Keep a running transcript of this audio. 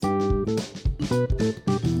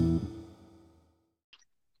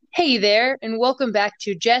Hey there, and welcome back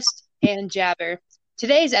to Jest and Jabber.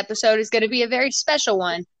 Today's episode is going to be a very special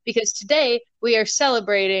one because today we are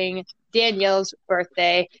celebrating Danielle's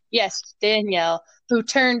birthday. Yes, Danielle, who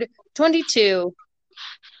turned 22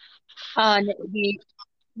 on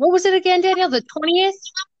what was it again, Danielle? The 20th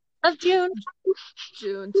of June?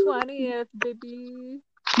 June 20th, baby.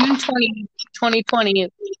 June 20, 2020.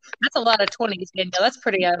 That's a lot of 20s, Danielle. That's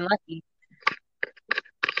pretty unlucky.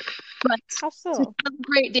 But How to so?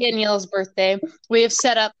 celebrate Danielle's birthday, we have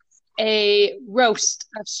set up a roast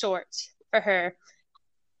of sorts for her.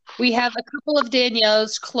 We have a couple of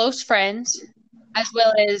Danielle's close friends, as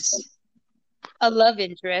well as a love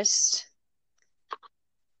interest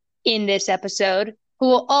in this episode, who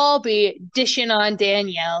will all be dishing on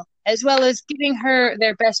Danielle, as well as giving her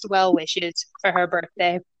their best well wishes for her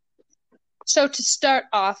birthday. So, to start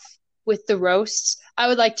off with the roasts, I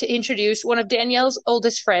would like to introduce one of Danielle's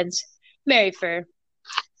oldest friends, Maryfer.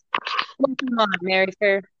 Welcome on,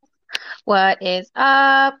 Maryfer. What is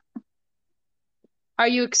up? Are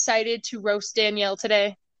you excited to roast Danielle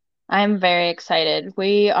today? I'm very excited.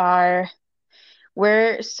 We're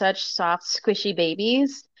such soft, squishy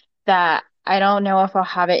babies that I don't know if I'll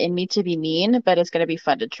have it in me to be mean, but it's gonna be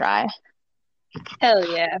fun to try.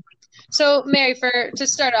 Hell yeah. So, to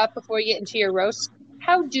start off before you get into your roast,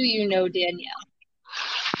 how do you know Danielle?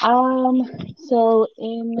 So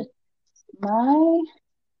in my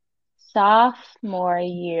sophomore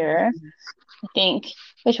year, I think,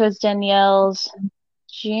 which was Danielle's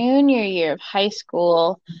junior year of high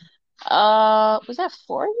school, was that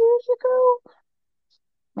 4 years ago?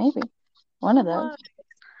 Maybe one of those. What?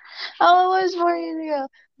 Oh, it was 4 years ago.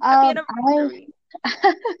 Happy Um, anniversary.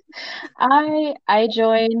 I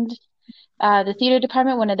joined the theater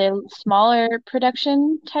department, one of the smaller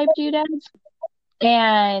production type doodads,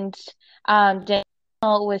 and Danielle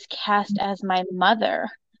was cast as my mother.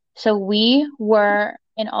 So we were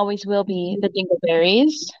and always will be the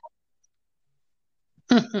Dingleberries.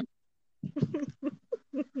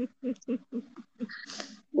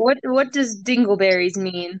 What does dingleberries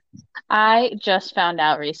mean? I just found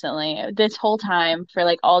out recently. This whole time for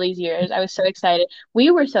like all these years, I was so excited. We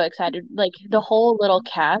were so excited. Like the whole little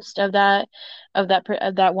cast of that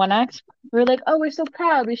one act. We were like, "Oh, we're so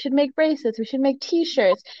proud. We should make bracelets. We should make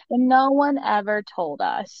t-shirts." And no one ever told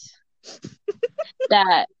us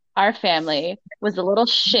that our family was the little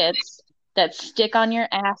shits that stick on your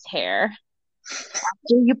ass hair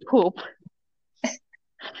after you poop.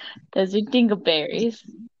 Those are dingleberries.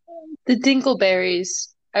 The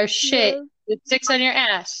dingleberries are shit Yes. that sticks on your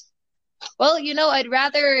ass. Well, I'd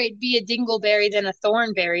rather it be a dingleberry than a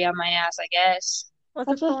thornberry on my ass, I guess. What's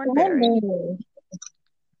a What's a thornberry? thornberry?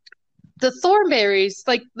 The thornberries,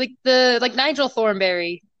 like Nigel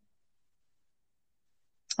Thornberry.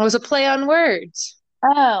 It was a play on words.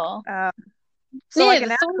 Oh. So Yeah, like the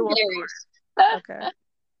an actual thornberries. Okay.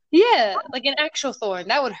 Yeah, like an actual thorn.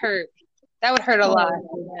 That would hurt. That would hurt a lot.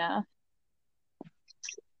 Oh, yeah.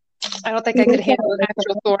 I don't think I could handle an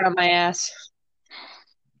actual thorn on my ass.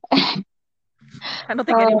 I don't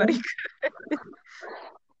think anybody Um,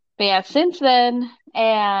 but yeah, since then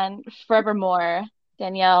and forevermore,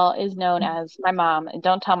 Danielle is known as my mom. And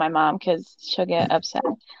don't tell my mom because she'll get upset.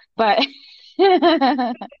 But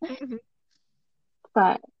could.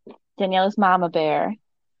 but Danielle is Mama Bear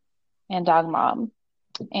and Dog Mom,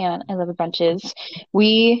 and I love her bunches.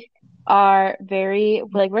 We are very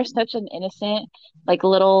like we're such an innocent like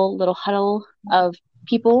little huddle of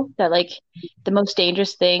people that like the most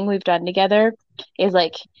dangerous thing we've done together is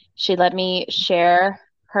like she let me share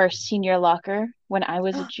her senior locker when I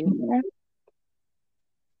was a junior.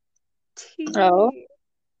 Oh, Tea.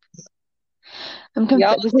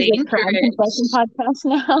 y'all This is a crime confession dangerous. podcast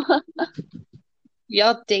now.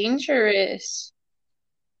 Y'all dangerous.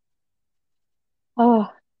 Oh,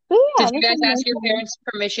 but Did yeah, you that's guys ask your parents'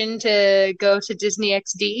 permission to go to Disney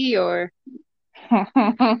XD or?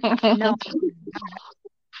 No.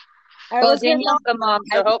 I Well, was her mom. Danielle's the mom,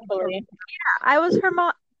 I so was hopefully. I was her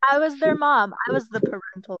mom. I was their mom. I was the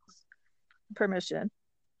parental permission.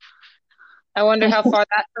 I wonder how far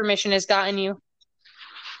that permission has gotten you.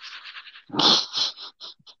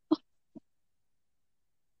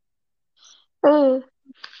 Well,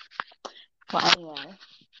 anyway,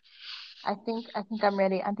 I think I'm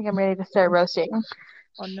ready. I think I'm ready to start roasting,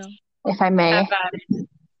 Oh no. if I may. Have at it.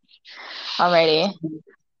 Alrighty.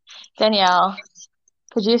 Danielle,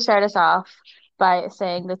 could you start us off by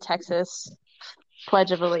saying the Texas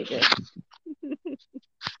Pledge of Allegiance?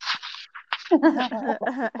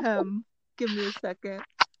 Give me a second.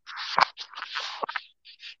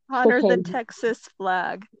 Honor the Okay. Texas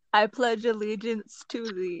flag. I pledge allegiance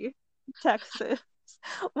to thee, Texas.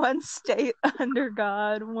 One state under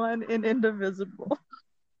God, one and indivisible.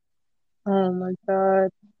 Oh my God.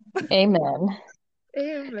 Amen.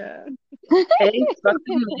 Amen. Hey,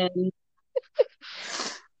 fucking man.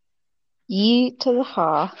 Ye to the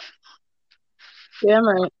ha. Damn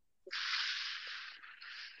right.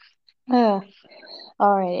 Ugh.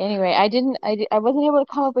 All right. Anyway, I wasn't able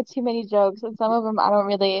to come up with too many jokes, and some of them I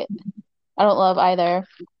don't love either.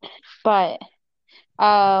 But,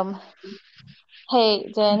 um,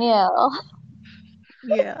 hey, Danielle,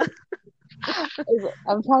 Yeah.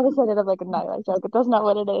 I'm trying to set it up like a nightlight joke, but that's not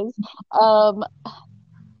what it is. Um,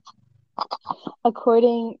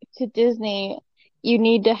 according to Disney, you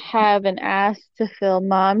need to have an ass to fill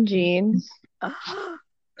mom jeans.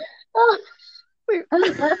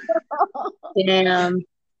 Damn.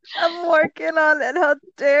 I'm working on it. How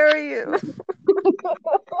dare you?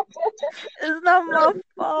 It's not my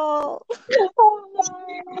fault.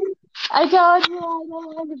 I told you I don't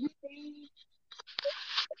want to be.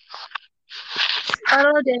 I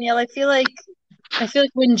don't know, Danielle. I feel like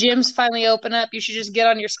when gyms finally open up, you should just get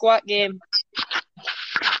on your squat game.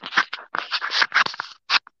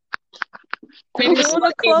 I'm Maybe the doing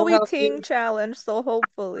a squat game will Chloe help Ting you. challenge, so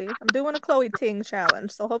hopefully. I'm doing a Chloe Ting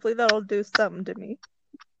challenge, so hopefully that'll do something to me.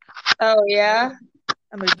 Oh yeah?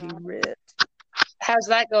 I'm gonna be ripped. How's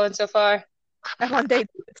that going so far? I'm on day 2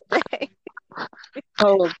 today.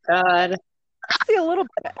 Oh God. I see a little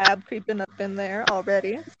bit of ab creeping up in there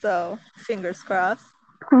already, so fingers crossed.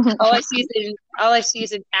 All I see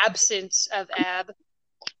is an absence of ab.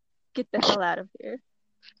 Get the hell out of here.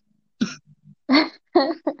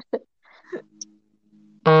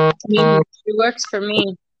 I mean, it works for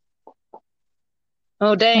me.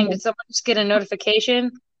 Oh dang, did someone just get a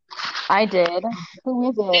notification? I did. Who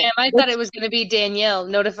is it? Damn, I thought it was gonna be Danielle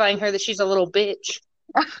notifying her that she's a little bitch.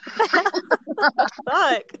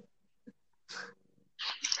 Fuck.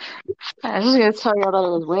 I was just gonna tell you that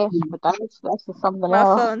it was Wish, but that's just something My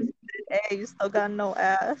else. phone said, hey, you still got no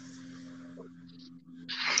ass.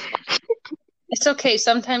 It's okay.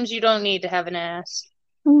 Sometimes you don't need to have an ass.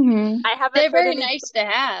 Hmm I haven't They're said very anything nice to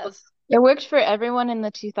have. It worked for everyone in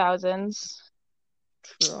the 2000s.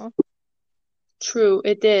 true. True,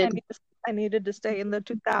 it did. I needed to stay in the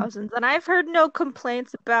 2000s, and I've heard no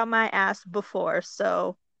complaints about my ass before,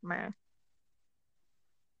 so man.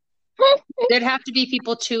 There'd have to be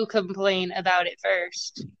people to complain about it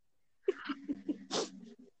first.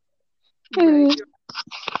 Right.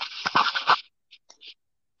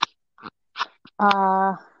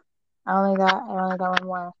 I only got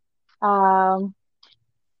one more.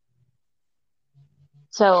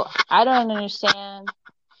 So I don't understand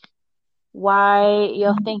why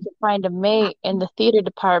you'll think you find a mate in the theater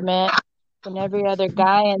department when every other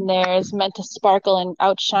guy in there is meant to sparkle and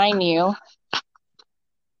outshine you.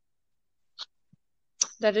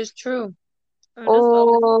 That is true. I'm just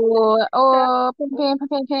always Pam,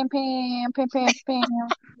 pam, pam, pam, pam, pam, pam, pam.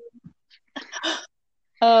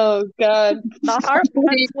 Oh God. the heart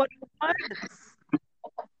wants what it wants.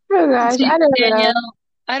 Oh gosh, See, I don't know. Danielle,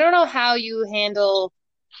 I don't know how you handle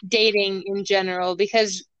dating in general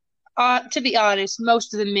because, to be honest,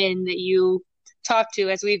 most of the men that you talk to,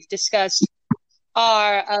 as we've discussed,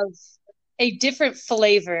 are of a different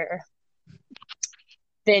flavor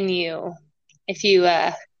than you. If you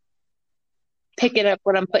picking up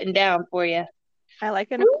what I'm putting down for you. I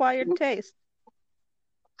like an acquired taste.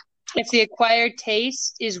 If the acquired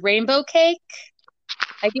taste is rainbow cake,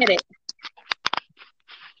 I get it.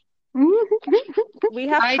 We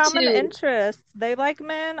have I common too. interests. They like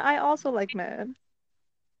men. I also like men.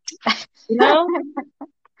 You know,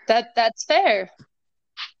 that's fair.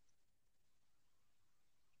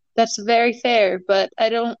 That's very fair, but I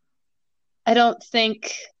don't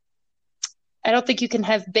think you can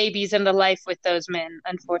have babies in the life with those men,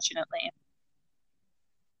 unfortunately.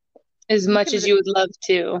 As much as you would love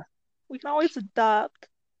to. We can always adopt.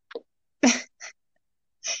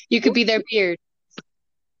 You could be their beard.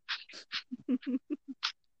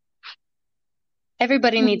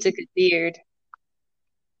 Everybody needs a good beard.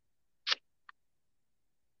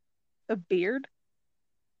 A beard?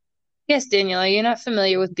 Yes, Danielle, you're not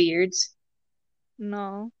familiar with beards.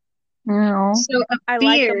 No. No. So a I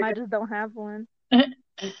like them. beard, I just don't have one.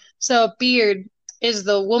 so a beard is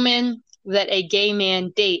the woman that a gay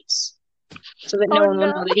man dates, so that no Oh one will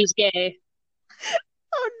no. know that he's gay.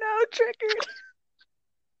 Oh no, triggered.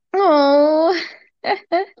 Oh.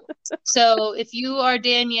 So if you are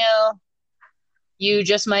Danielle, you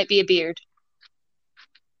just might be a beard.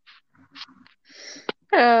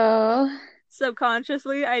 Oh.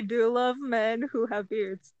 Subconsciously, I do love men who have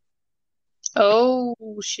beards. Oh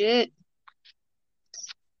shit.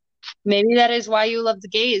 Maybe that is why you love the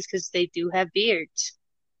gays, because they do have beards,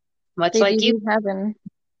 much They like do you. be having.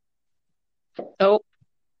 Oh,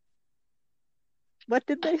 What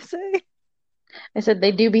did they say? I said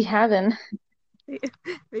they do be having.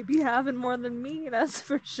 They be having more than me, that's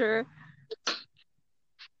for sure.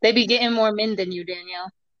 they be getting more men than you, Danielle.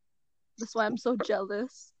 That's why I'm so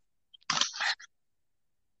jealous.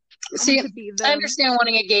 I See, want to be I them. understand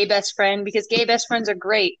wanting a gay best friend because gay best friends are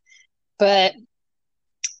great, but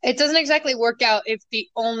it doesn't exactly work out if the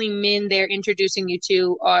only men they're introducing you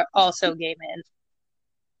to are also gay men.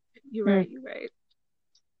 You're Hmm. right, you're right.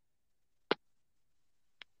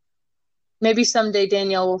 Maybe someday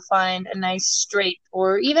Danielle will find a nice straight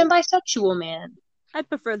or even bisexual man. I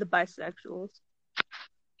prefer the bisexuals.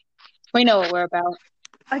 We know what we're about.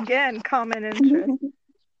 Again, common interest.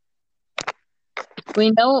 We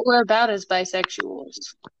know what we're about as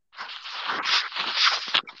bisexuals.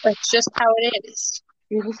 That's just how it is.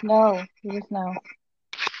 You just know. You just know.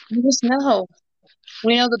 You just know.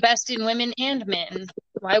 We know the best in women and men.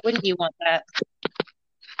 Why wouldn't you want that?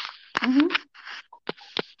 Hmm.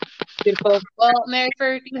 Beautiful. Well,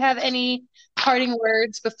 Maryford, do you have any parting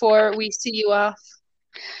words before we see you off?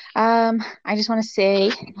 I just want to say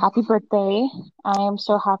happy birthday. I am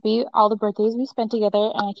so happy all the birthdays we spent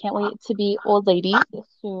together, and I can't wait to be old ladies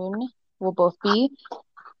soon. We'll both be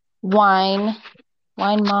wine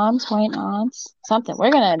moms, wine aunts, something.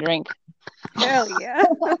 We're gonna drink. Hell yeah.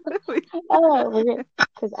 Oh,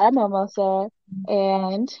 because I'm almost there.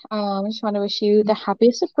 And I just want to wish you the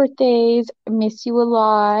happiest of birthdays. Miss you a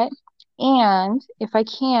lot. And if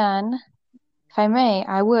I may,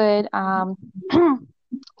 I would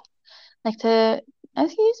like to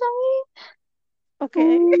ask you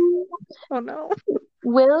Okay. something. Oh no.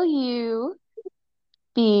 Will you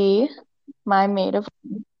be my maid of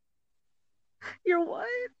You're what?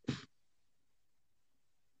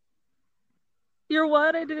 You're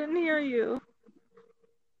what? I didn't hear you.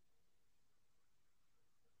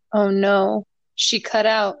 Oh no, she cut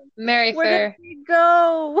out. Where did we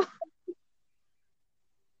go?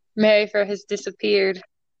 Maryfair has disappeared.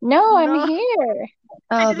 No, I'm No, here.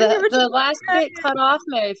 I Oh, didn't hear what the you last said. bit cut off,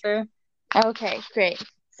 Maryfair. Okay, great.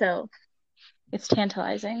 So it's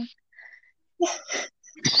tantalizing.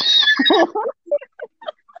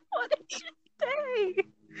 What did you say?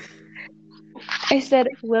 I said,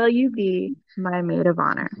 will you be my maid of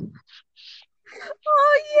honor?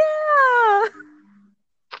 Oh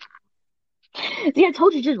See, I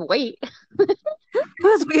told you just wait. yeah. I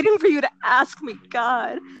was waiting for you to ask me.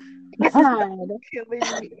 God, this is God. killing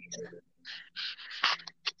me.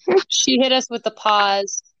 She hit us with the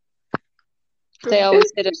pause. They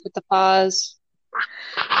always hit us with the pause.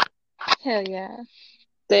 Hell yeah.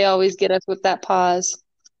 They always get us with that pause.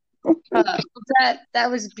 That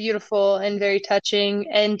was beautiful and very touching.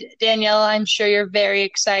 And Danielle, I'm sure you're very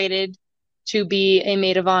excited to be a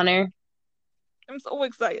maid of honor. I'm so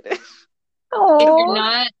excited. If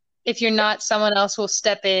Oh. you're not, someone else will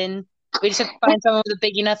step in. We just have to find someone with a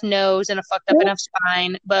big enough nose and a fucked up enough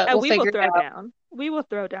spine, but And we'll we will figure it throw out. down. We will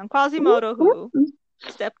throw down. Quasimodo who?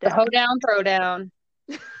 Step The down. hoe down, throw down.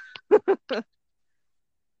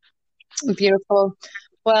 Beautiful.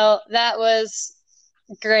 Well, that was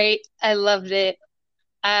great. I loved it.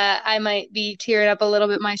 I might be tearing up a little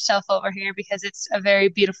bit myself over here because it's a very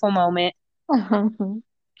beautiful moment.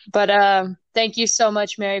 But thank you so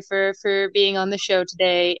much, Mary, for being on the show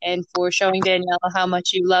today and for showing Danielle how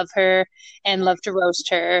much you love her and love to roast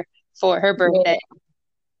her for her birthday.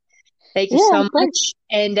 Thank you so much.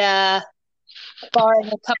 And barring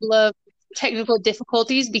a couple of technical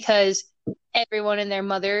difficulties because everyone and their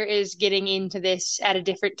mother is getting into this at a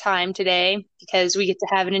different time today because we get to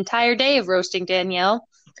have an entire day of roasting Danielle.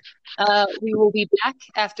 We will be back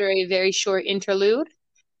after a very short interlude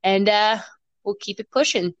and we'll keep it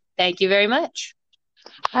pushing. Thank you very much.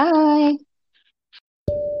 Bye.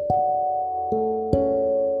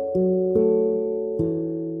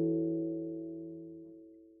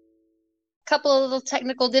 Couple of little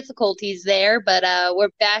technical difficulties there, but we're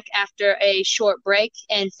back after a short break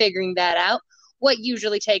and figuring that out. What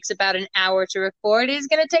usually takes about an hour to record is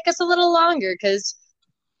going to take us a little longer because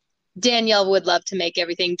Danielle would love to make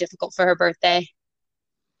everything difficult for her birthday.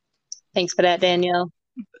 Thanks for that, Danielle.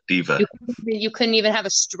 Diva. You couldn't even have a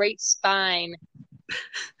straight spine.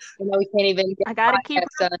 You know, we can't even get I gotta keep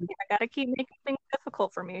done. I gotta keep making things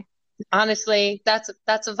difficult for me. Honestly, that's a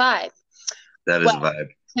vibe. That is a vibe.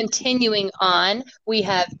 Continuing on, we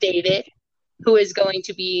have David, who is going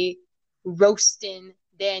to be roasting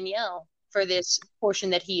Danielle for this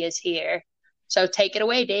portion that he is here. So take it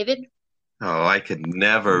away, David. Oh, I could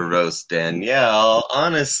never roast Danielle.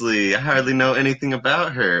 Honestly, I hardly know anything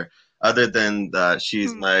about her other than that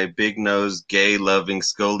she's my big nose, gay loving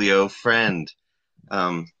scolio friend.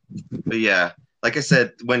 But yeah, like I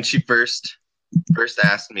said, when she first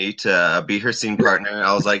asked me to be her scene partner,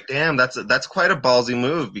 I was like, damn, that's quite a ballsy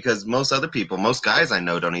move because most guys I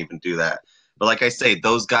know don't even do that. But like I say,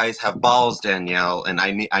 those guys have balls, Danielle, and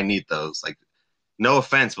I need those. Like, no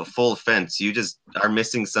offense, but full offense. You just are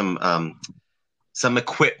missing some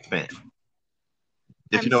equipment.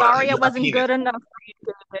 I'm sorry it wasn't good enough for you,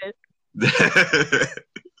 David.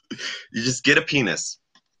 You just get a penis.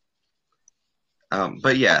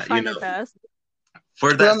 But yeah, try my best.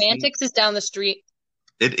 For that Romantics is down the street.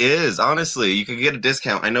 It is, honestly. You could get a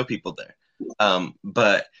discount. I know people there.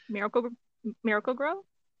 But Miracle Grow?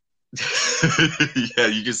 Yeah,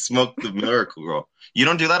 you just smoke the Miracle Grow. You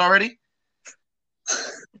don't do that already?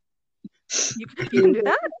 You can do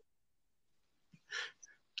that?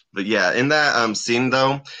 But yeah, in that scene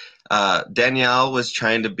though, Danielle was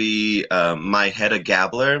trying to be my Hedda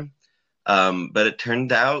Gabler, but it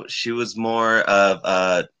turned out she was more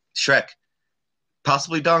of Shrek,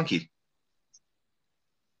 possibly Donkey.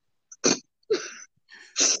 What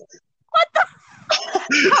the?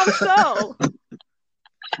 How so?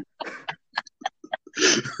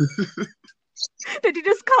 Did you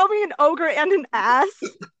just call me an ogre and an ass?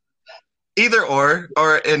 Either or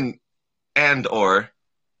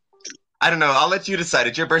I don't know. I'll let you decide.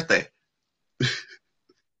 It's your birthday.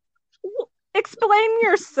 Explain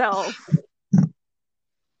yourself.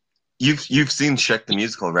 You've seen Shrek the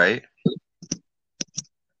Musical, right?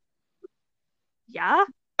 Yeah.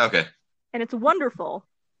 Okay. And it's wonderful.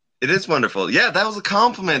 It is wonderful. Yeah, that was a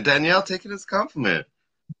compliment, Danielle. Take it as a compliment.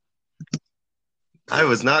 I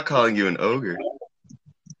was not calling you an ogre.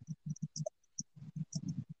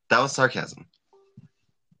 That was sarcasm.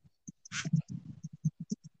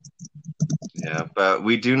 Yeah, but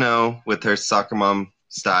we do know with her soccer mom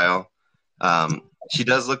style, she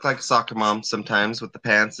does look like a soccer mom sometimes with the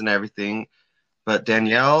pants and everything. But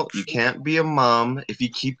Danielle, you can't be a mom if you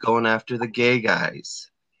keep going after the gay guys.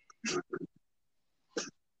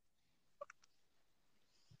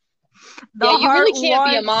 Yeah, you really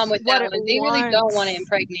can't be a mom with that one. They really don't want to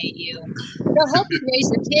impregnate you. They'll help you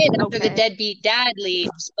raise your kid after the deadbeat dad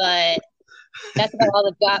leaves, but that's about all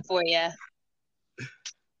they've got for you.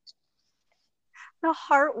 The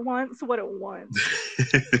heart wants what it wants.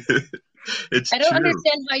 It's I don't true.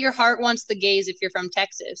 understand how your heart wants the gays if you're from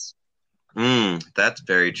Texas. That's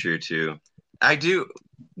very true, too. I do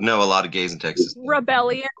know a lot of gays in Texas.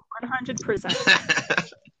 Rebellion,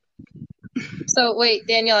 100%. So, wait,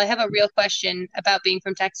 Danielle, I have a real question about being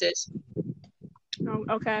from Texas. Oh,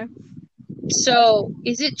 okay. So,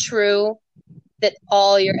 is it true that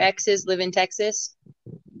all your exes live in Texas?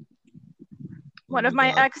 One of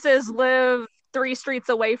my exes live 3 streets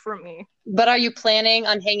away from me. But are you planning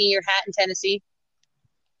on hanging your hat in Tennessee?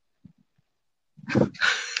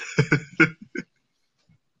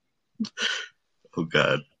 Oh,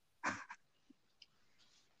 God.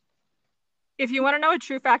 If you want to know a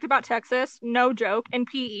true fact about Texas, no joke, in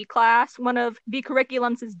PE class, one of the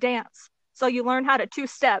curriculums is dance. So you learn how to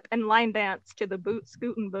 2-step and line dance to the boot,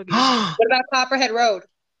 scoot, and boogie. What about Copperhead Road?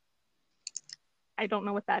 I don't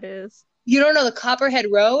know what that is. You don't know the Copperhead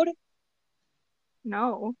Road?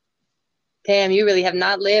 No. Damn, you really have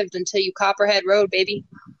not lived until you Copperhead Road, baby.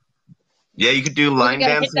 Yeah, you could do line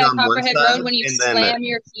dancing on one side. Road when you slam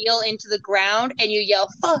your heel into the ground and you yell,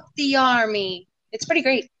 "Fuck the army." It's pretty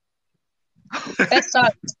great. Best song.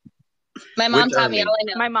 My mom taught me all I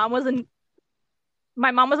know. My mom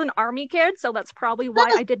was an army kid, so that's probably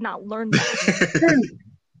why I did not learn that.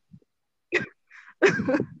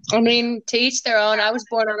 I mean, to each their own. I was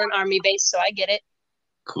born on an army base, so I get it.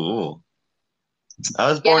 Cool. I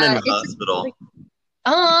was born in a hospital.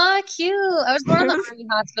 Aw, cute. I was born in the army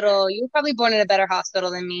hospital. You were probably born in a better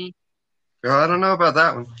hospital than me. Girl, I don't know about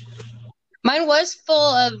that one. Mine was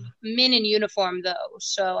full of men in uniform, though,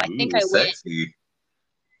 so I think I win. Sexy.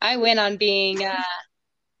 I win on being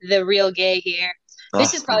the real gay here.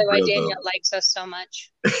 This is probably why Danielle likes us so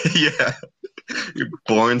much. Yeah. You're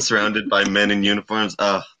born surrounded by men in uniforms.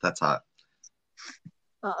 Oh, that's hot.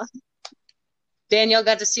 Danielle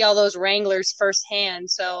got to see all those Wranglers firsthand,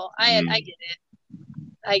 so I get it.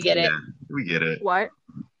 I get it. We get it. What?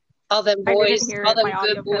 All them boys, all them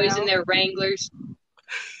good boys in their Wranglers.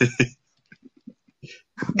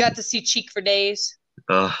 Got to see Cheek for days.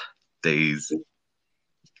 Oh, days.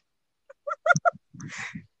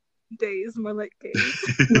 Days, more like gays.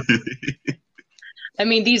 I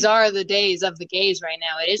mean, these are the days of the gays right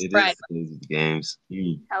now. It is Pride. Games.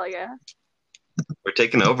 Hell yeah. We're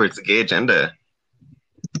taking over. It's a gay agenda.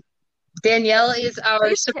 Danielle is our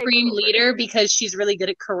Please take supreme over. leader because she's really good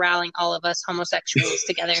at corralling all of us homosexuals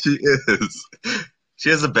together. She is. She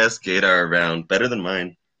has the best gaydar around, better than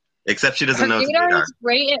mine. Except she doesn't Her know it's a gaydar gaydar. is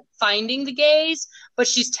great at finding the gays, but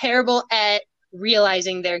she's terrible at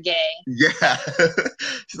realizing they're gay. Yeah.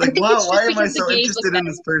 She's like, think wow, it's just why am I because the so gays interested in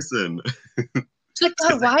this person? She's like,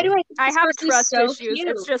 God, why do I think I this have person's trust so issues. cute?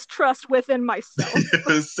 It's just trust within myself.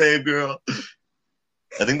 Same girl.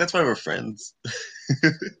 I think that's why we're friends.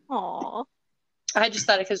 Aw. I just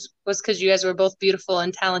thought it was because you guys were both beautiful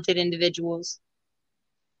and talented individuals.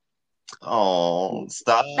 Oh,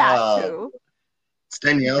 stop. That too. It's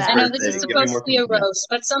Danielle's That I know birthday. this is Give me supposed more to be a compliment. roast,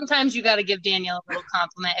 but sometimes you got to give Danielle a little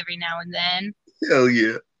compliment every now and then. Hell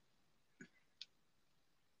yeah.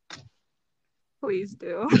 Please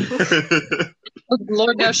do.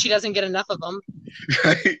 Lord knows she doesn't get enough of them.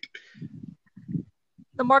 Right?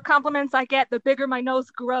 The more compliments I get, the bigger my nose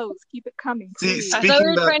grows. Keep it coming, See, please. I thought speaking we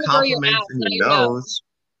were about trying to grow your compliments ass, in not your your nose,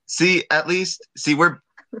 see, at least,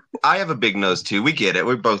 I have a big nose too. We get it.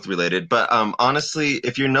 We're both related. But honestly,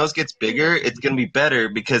 if your nose gets bigger, it's going to be better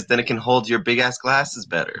because then it can hold your big ass glasses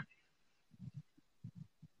better.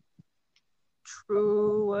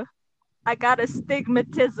 True. I got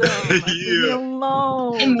astigmatism. Leave me Yeah.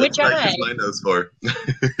 alone. In which That's what I eye? use my nose for.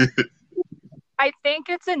 I think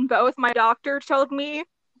it's in both. My doctor told me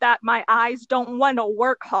that my eyes don't want to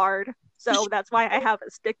work hard. So that's why I have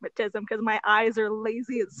astigmatism, because my eyes are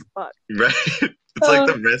lazy as fuck. Right? It's like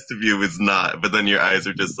the rest of you is not, but then your eyes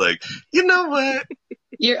are just like, you know what?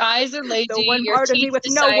 Your eyes are lazy. The one your part of me teeth with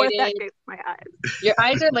no worth decided. ethic, my eyes. Your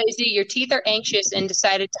eyes are lazy. Your teeth are anxious and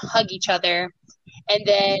decided to hug each other. And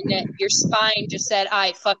then your spine just said, "All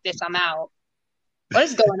right, fuck this, I'm out." What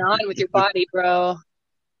is going on with your body, bro?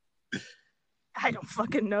 I don't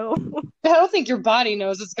fucking know. I don't think your body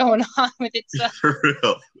knows what's going on with itself. For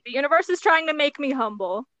real. The universe is trying to make me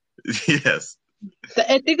humble. Yes.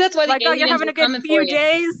 I think that's why the Like, oh, you're aliens having are a good coming few for you.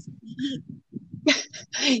 days?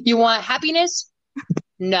 You want happiness?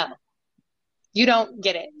 No. You don't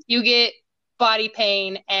get it. You get body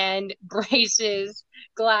pain and braces,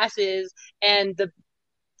 glasses, and the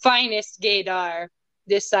finest gaydar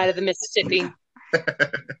this side of the Mississippi.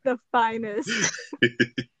 The finest.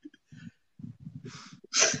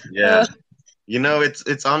 Yeah. You know,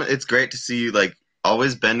 it's great to see you like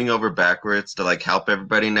always bending over backwards to like help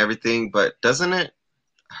everybody and everything, but doesn't it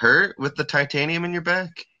hurt with the titanium in your back?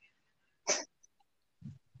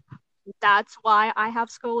 That's why I have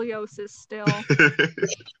scoliosis still.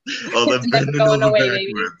 Oh, the It's never bending going over away,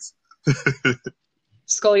 baby. backwards.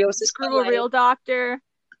 Scoliosis. Screw a real doctor,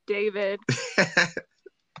 David.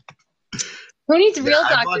 Who needs real I've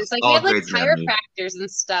doctors? watched Like, all we have like Grey's Anatomy. chiropractors and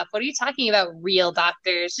stuff. What are you talking about, real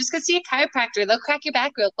doctors? Just go see a chiropractor. They'll crack your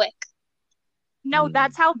back real quick. No,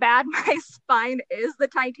 that's how bad my spine is. The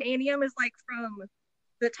titanium is like from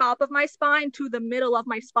the top of my spine to the middle of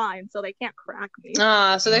my spine, so they can't crack me.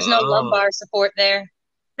 So there's no Oh. lumbar support there.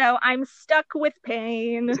 So I'm stuck with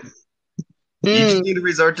pain. You just need to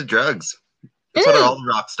resort to drugs. That's what all the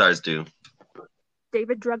rock stars do.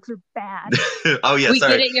 David, drugs are bad. Oh yeah, We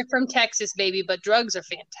sorry. get it, you're from Texas, baby, but drugs are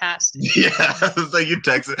fantastic. Yeah, it's like you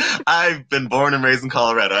Texas. I've been born and raised in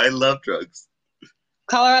Colorado. I love drugs.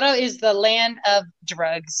 Colorado is the land of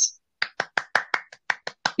drugs.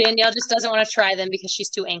 Danielle just doesn't want to try them because she's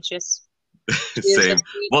too anxious. She is Same. a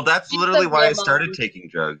sweet- Well, that's she's literally the why I real started mom. taking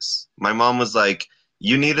drugs. My mom was like,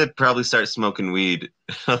 "You need to probably start smoking weed."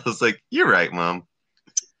 I was like, "You're right, Mom."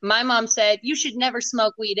 My mom said, "You should never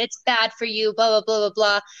smoke weed. It's bad for you, blah, blah, blah, blah,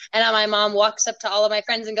 blah." And now my mom walks up to all of my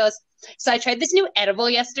friends and goes, "So I tried this new edible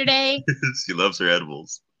yesterday." She loves her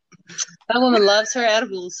edibles. That woman loves her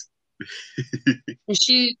edibles. And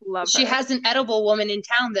Love she her. has an edible woman in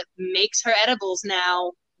town that makes her edibles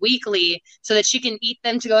now weekly so that she can eat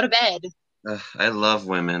them to go to bed. I love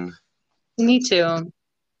women. Me too.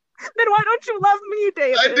 Then why don't you love me,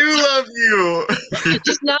 David? I do love you.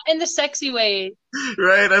 Just not in the sexy way.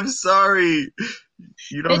 Right? I'm sorry.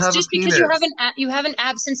 You don't It's have just a penis. because you have an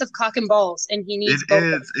absence of cock and balls, and he needs It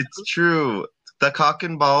both. is. It's true. The cock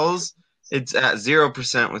and balls, it's at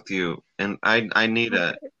 0% with you, and I need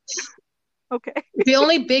it. Okay. The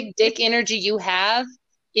only big dick energy you have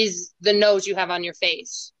is the nose you have on your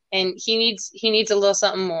face, and he needs a little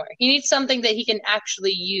something more. He needs something that he can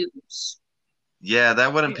actually use. Yeah,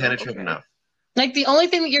 that wouldn't Yeah, penetrate okay. enough. Like the only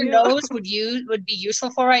thing that your Yeah. nose would be useful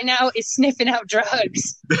for right now is sniffing out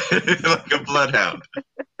drugs. Like a bloodhound.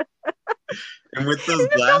 And with those You're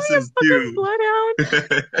glasses fucking too.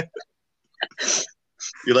 bloodhound.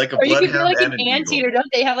 You're like a Or you could be bloodhound like and an an eagle. anteater.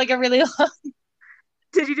 Don't they have like a really long?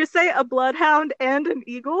 Did you just say a bloodhound and an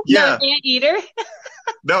eagle? Yeah. No, anteater.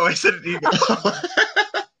 No, I said an eagle.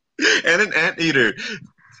 And an anteater.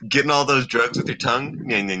 Getting all those drugs with your tongue?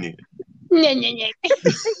 Nyeh, nyeh, nyeh.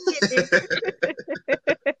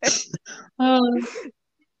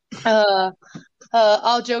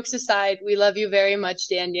 All jokes aside, we love you very much,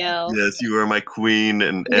 Danielle. Yes, you are my queen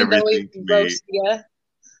and Even though we everything to me. roast ya.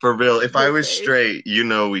 For real, if I was Okay. straight, you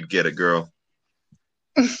know we'd get it, girl.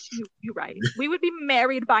 You're right. We would be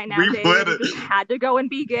married by now, We David. would. We just had to go and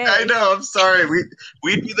be gay. I know, I'm sorry.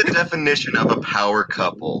 We'd be the definition of a power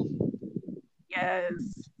couple. Yes.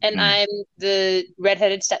 And I'm the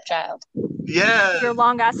redheaded stepchild. Yeah. Your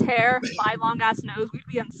long ass hair, my long ass nose, we'd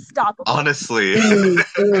be unstoppable. Honestly.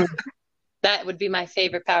 That would be my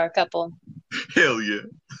favorite power couple. Hell yeah.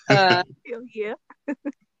 Hell yeah.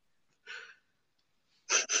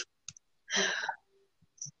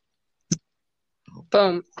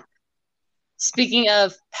 Boom. Speaking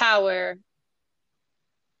of power,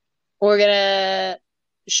 we're gonna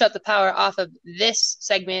shut the power off of this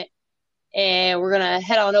segment and we're gonna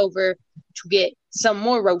head on over to get some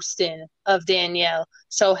more roasting of Danielle.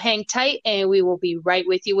 So hang tight and we will be right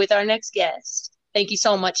with you with our next guest. Thank you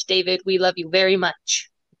so much, David. We love you very much.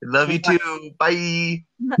 Love you too. Bye.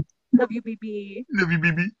 Love you, BB. Love you,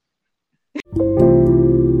 baby.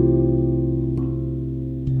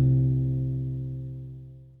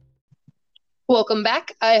 Welcome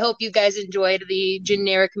back. I hope you guys enjoyed the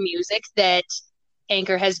generic music that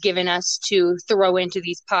Anchor has given us to throw into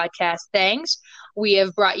these podcast things. We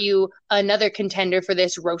have brought you another contender for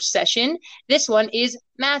this roast session. This one is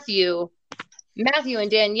Matthew. Matthew and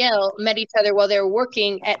Danielle met each other while they were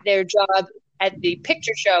working at their job at the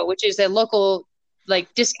Picture Show, which is a local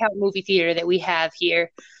discount movie theater that we have here.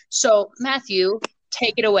 So Matthew,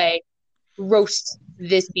 take it away. Roast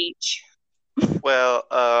this beach. Well,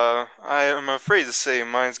 I am afraid to say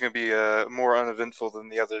mine's going to be more uneventful than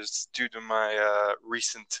the others due to my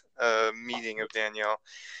recent meeting of Danielle.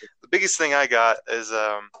 The biggest thing I got is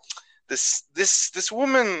this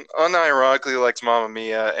woman unironically likes Mamma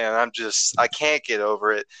Mia, and I can't get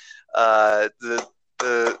over it.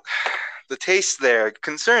 The taste there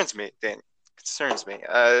concerns me, Daniel. Concerns me.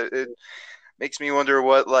 It makes me wonder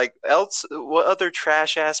what other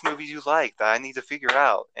trash ass movies you like that I need to figure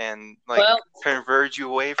out and converge you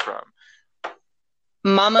away from.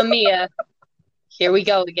 Mamma Mia. Here we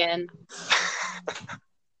go again.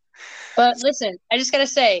 But listen, I just gotta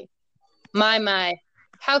say, my,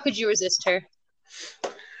 how could you resist her?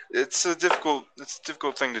 It's a difficult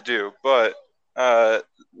thing to do, but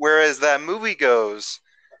whereas that movie goes,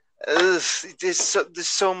 there's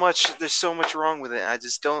so much wrong with it. I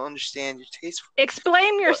just don't understand your taste.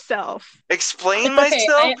 Explain yourself. Explain It's okay.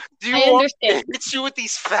 myself? Do you I want understand. to hit you with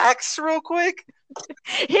these facts real quick?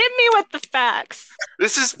 Hit me with the facts.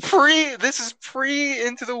 This is pre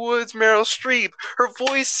Into the Woods Meryl Streep. Her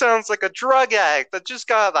voice sounds like a drug addict that just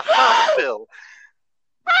got out of the hospital.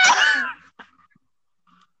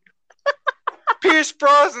 Pierce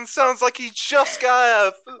Brosnan sounds like he just got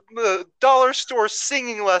out of the dollar store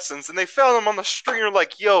singing lessons, and they found him on the street and were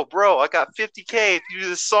like, "Yo, bro, I got $50K if you do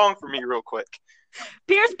this song for me real quick."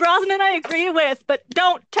 Pierce Brosnan I agree with, but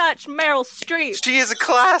don't touch Meryl Streep. She is a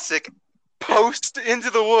classic post Into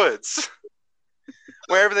the Woods,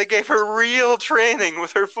 wherever they gave her real training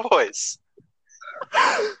with her voice.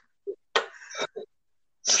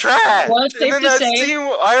 Trash. Well, it's safe And then to that say- scene,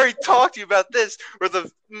 I already talked to you about this, where the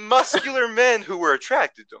muscular men who were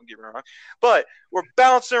attracted, don't get me wrong, but were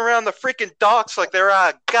bouncing around the freaking docks like they were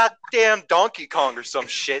out of goddamn Donkey Kong or some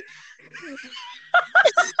shit.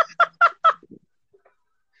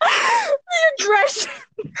 Dress.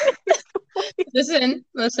 Listen.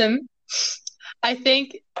 I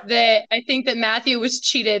think that Matthew was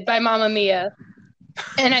cheated by Mamma Mia,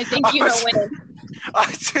 and I think you know when.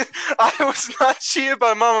 I was not cheated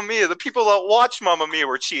by Mamma Mia. The people that watched Mamma Mia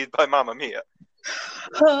were cheated by Mamma Mia.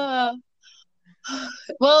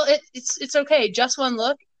 Well, it's okay. Just one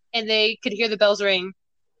look, and they could hear the bells ring.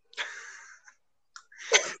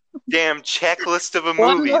 Damn checklist of a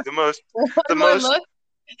One movie. more- The most One more most- look,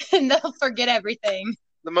 and they'll forget everything.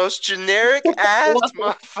 the most generic ass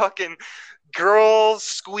motherfucking girl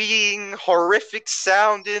squeaking, horrific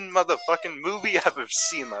sounding motherfucking movie I've ever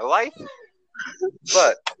seen in my life.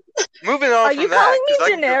 But moving on Are from you that, calling 'cause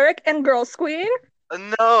me generic and girl squeeing?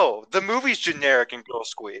 No, the movie's generic and girl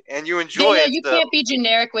squeak, and you enjoy Daniel, it. you though. can't be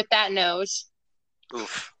generic with that nose.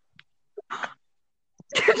 Oof.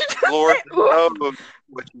 Lord knows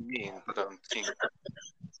what you mean, but I'm seeing.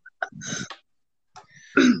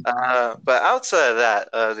 But outside of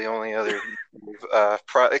that, the only other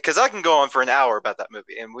because I can go on for an hour about that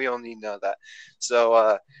movie, and we don't need none of that.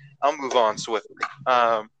 So I'll move on swiftly.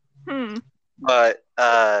 But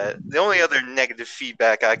the only other negative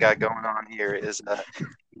feedback I got going on here is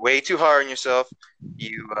way too hard on yourself.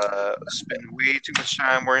 You spend way too much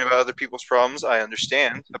time worrying about other people's problems. I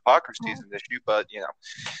understand hypocrisy is an issue, but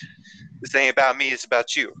this ain't about me; it's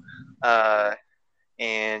about you.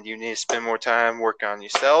 And you need to spend more time working on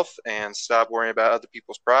yourself and stop worrying about other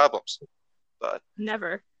people's problems. But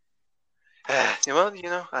never. Well,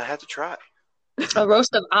 I had to try. A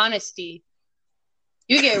roast of honesty.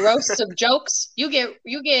 You get roasts of jokes. You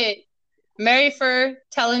get Mary for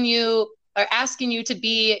telling you or asking you to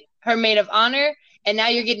be her maid of honor, and now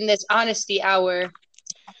you're getting this honesty hour.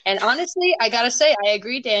 And honestly, I gotta say, I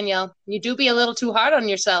agree, Danielle. You do be a little too hard on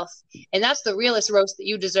yourself, and that's the realest roast that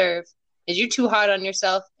you deserve. Is you too hard on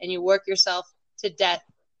yourself and you work yourself to death.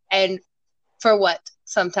 And for what?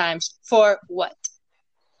 Sometimes. For what?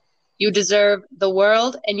 You deserve the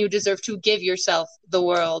world, and you deserve to give yourself the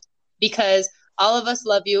world, because all of us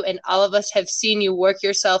love you and all of us have seen you work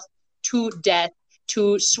yourself to death,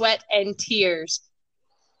 to sweat and tears.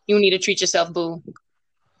 You need to treat yourself, boo.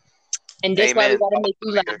 And this is why we gotta make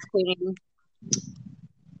you laugh, queen.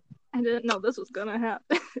 I didn't know this was gonna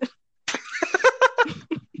happen.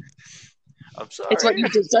 I'm sorry. It's what you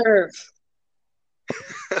deserve.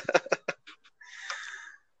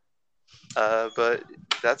 But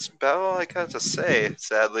that's about all I got to say,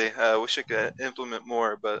 sadly. I wish I could implement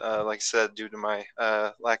more, but like I said, due to my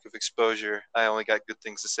lack of exposure, I only got good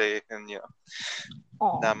things to say, and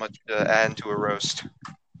not much to add to a roast.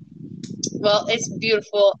 Well, it's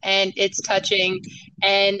beautiful and it's touching,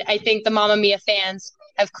 and I think the Mamma Mia fans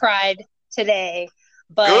have cried today.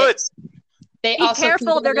 But good. They Be also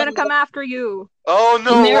careful, they're gonna come after you. Oh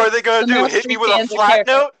no, what are they gonna do? Hit me with a flat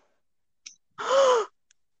note?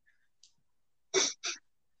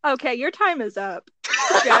 Okay, your time is up.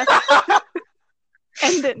 Jeff.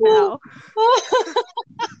 End it now.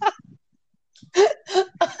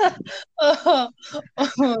 That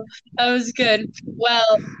was good.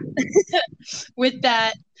 Well, with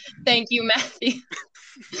that, thank you, Matthew.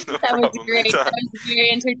 That was great. That was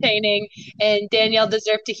very entertaining. And Danielle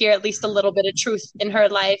deserved to hear at least a little bit of truth in her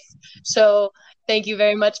life. So thank you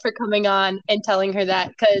very much for coming on and telling her that,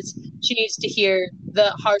 because she needs to hear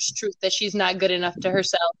the harsh truth that she's not good enough to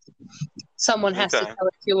herself. Someone has to tell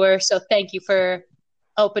it to her. So thank you for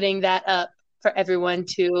opening that up for everyone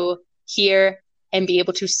to hear and be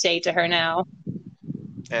able to say to her now.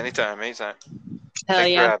 Anytime. Hell Thanks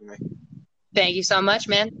yeah. for having me. Thank you so much,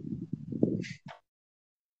 man.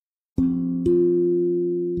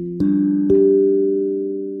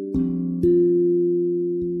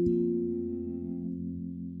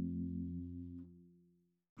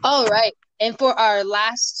 All right. And for our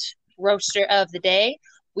last roaster of the day,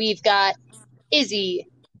 we've got Izzy.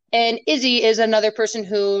 And Izzy is another person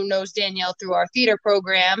who knows Danielle through our theater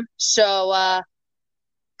program. So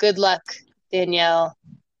good luck, Danielle.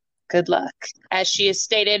 Good luck. As she has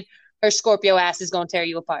stated, her Scorpio ass is going to tear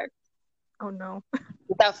you apart. Oh, no.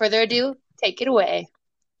 Without further ado, take it away.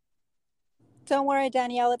 Don't worry,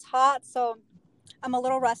 Danielle. It's hot, so I'm a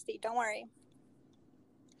little rusty. Don't worry.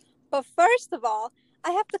 But first of all,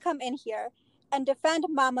 I have to come in here and defend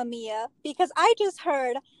Mamma Mia, because I just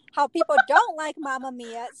heard how people don't like Mamma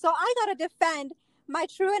Mia, so I gotta defend my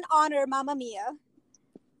true and honor Mamma Mia.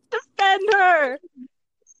 Defend her!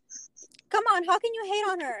 Come on, how can you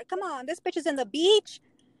hate on her? Come on, this bitch is in the beach.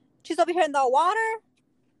 She's over here in the water.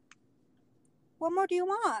 What more do you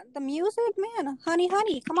want? The music? Man, honey,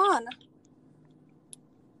 come on.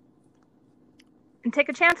 And Take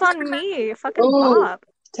a Chance on Me. Fucking bop.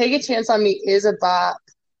 Take a Chance on Me is a bop.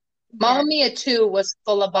 Mamma Mia 2 was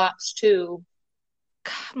full of bops too.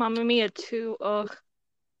 Mamma Mia 2, ugh.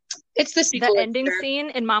 It's the sequel. The ending scene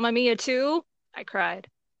in Mamma Mia 2, I cried.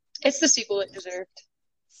 It's the sequel it deserved.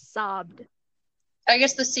 Sobbed. I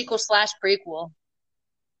guess the sequel / prequel.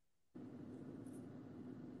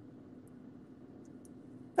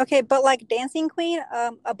 Okay, but like Dancing Queen,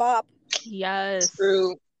 a bop. Yes.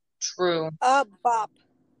 True. A bop.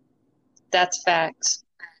 That's facts.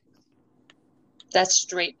 That's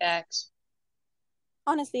straight facts.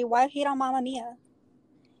 Honestly, why hate on Mamma Mia?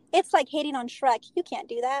 It's like hating on Shrek. You can't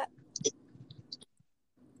do that.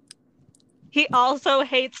 He also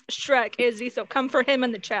hates Shrek, Izzy, so come for him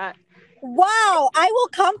in the chat. Wow, I will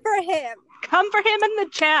come for him. Come for him in the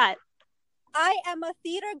chat. I am a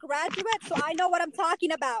theater graduate, so I know what I'm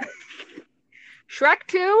talking about. Shrek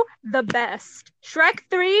 2, the best. Shrek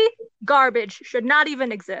 3, garbage. Should not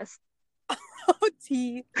even exist. Oh,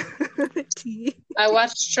 T. T. I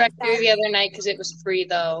watched Shrek 3 the other night because it was free,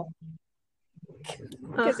 though.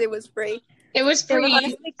 Because it was free. It was free.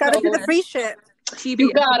 Honestly, gotta do the free shit.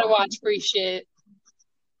 You gotta watch free shit.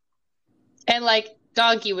 And, like,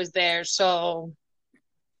 Donkey was there, so...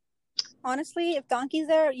 Honestly, if Donkey's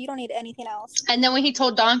there, you don't need anything else. And then when he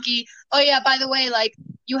told Donkey, oh yeah, by the way, like,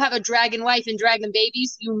 you have a dragon wife and dragon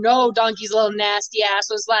babies, you know Donkey's little nasty ass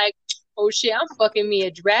was like, oh shit, I'm fucking me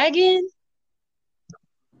a dragon?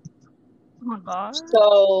 Oh my god.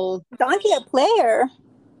 So... Donkey a player.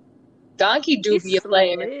 Donkey do be a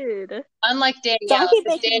player. Slid. Unlike Danielle, Donkey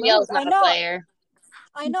because making Danielle's moves. not a player.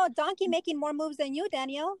 I know, Donkey making more moves than you,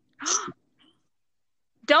 Danielle.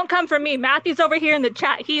 Don't come for me. Matthew's over here in the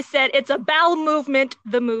chat. He said it's a bowel movement,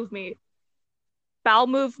 the movie. Bowel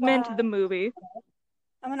movement, Wow. the movie.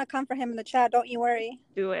 I'm gonna come for him in the chat, don't you worry.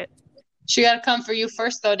 Do it. She gotta come for you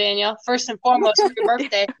first, though, Danielle. First and foremost, for your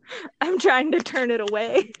birthday. I'm trying to turn it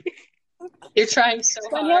away. You're trying so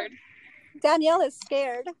Danielle? hard. Danielle is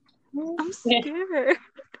scared. I'm scared.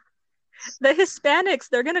 The Hispanics,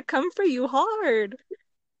 they're gonna come for you hard.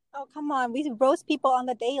 Oh, come on. We roast people on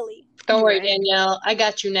the daily. Don't worry, Right. Danielle. I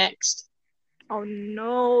got you next. Oh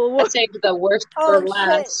no. I saved the worst Oh, for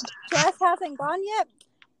last. Jess hasn't gone yet?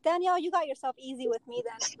 Danielle, you got yourself easy with me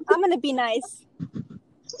then. I'm gonna be nice.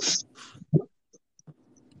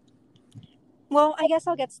 Well, I guess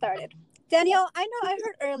I'll get started. Danielle, I know I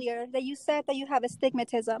heard earlier that you said that you have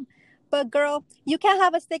astigmatism. But girl, you can't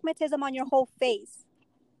have astigmatism on your whole face.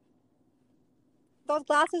 Those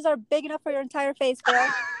glasses are big enough for your entire face, girl.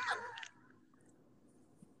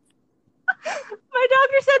 My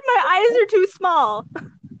doctor said my eyes are too small.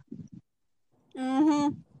 Mm-hmm.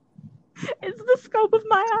 It's the scope of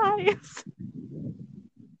my eyes.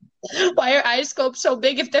 Why are eye scopes so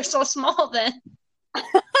big if they're so small then?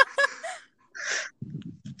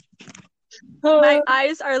 My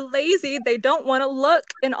eyes are lazy. They don't want to look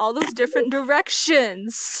in all those different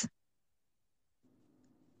directions.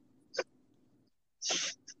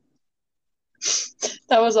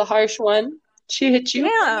 That was a harsh one. She hit you.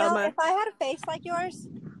 Danielle, Damn. if I had a face like yours,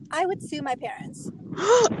 I would sue my parents.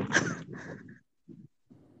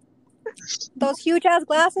 Those huge ass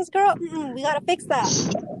glasses, girl. We gotta fix that.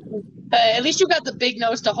 At least you got the big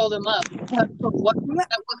nose to hold him up. What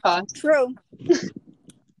that would cost? True.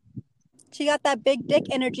 She got that big dick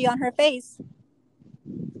energy on her face.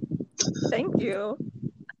 Thank you.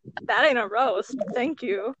 That ain't a roast. Thank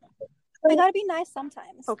you. I gotta be nice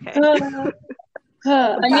sometimes. Okay.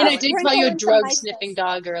 I mean, I did call you a Sprinkle in some drug niceness. sniffing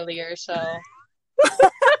dog earlier, so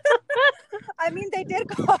I mean, they did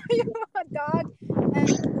call you a dog, and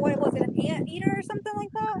what was it, an anteater or something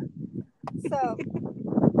like that? So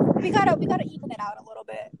we gotta even it out a little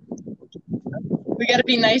bit. we gotta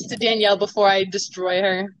be nice to Danielle before I destroy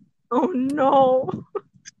her. Oh no.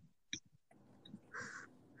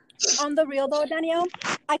 On the real though, Danielle,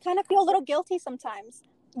 I kind of feel a little guilty sometimes.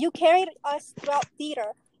 You carried us throughout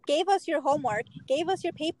theater, gave us your homework, gave us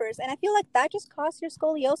your papers, and I feel like that just caused your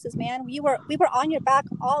scoliosis, man. We were on your back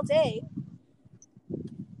all day.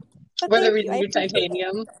 But We're the thank reason you. I you're appreciate it.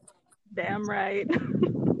 titanium. Damn right.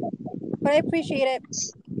 But I appreciate it.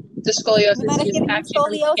 The scoliosis We might have is given you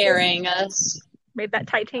actually scoliosis. carrying us. Made that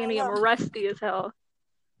titanium I know. rusty as hell.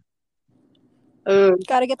 Oh,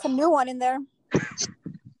 Gotta get some new one in there.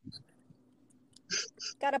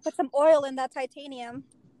 Gotta put some oil in that titanium.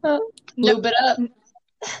 lube it up.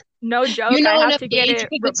 No joke. You know I have enough to get gauge, it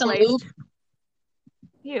you could get some replaced. lube.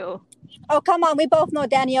 You. Oh, come on. We both know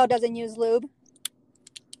Danielle doesn't use lube.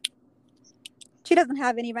 She doesn't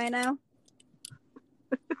have any right now.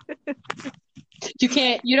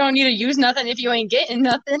 You don't need to use nothing if you ain't getting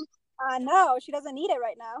nothing. No, she doesn't need it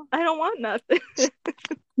right now. I don't want nothing.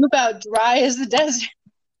 You about dry as the desert.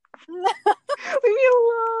 Leave me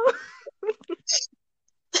alone.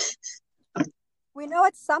 We know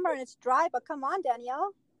it's summer and it's dry, but come on,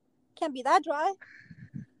 Danielle. Can't be that dry.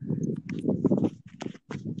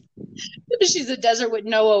 She's a desert with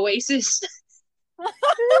no oasis.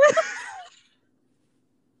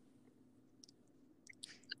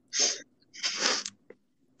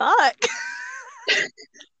 Fuck.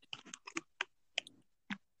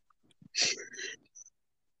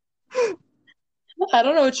 I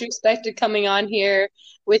don't know what you expected coming on here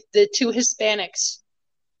with the two Hispanics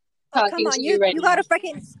Oh, talking come on. to You you right got a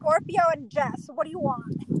freaking Scorpio and Jess. What do you want?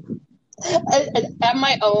 now. I have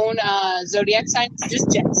my own zodiac sign. It's just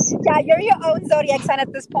Jess. Yeah, you're your own zodiac sign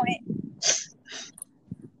at this point.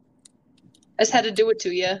 I just had to do it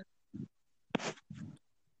to you.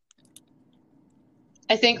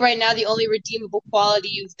 I think right now the only redeemable quality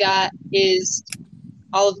you've got is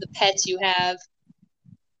all of the pets you have.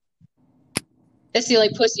 That's the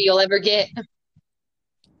only pussy you'll ever get.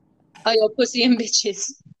 All your pussy and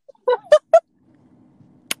bitches.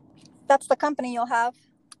 That's the company you'll have.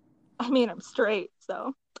 I mean, I'm straight,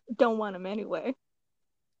 so don't want him anyway.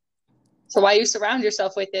 So why you surround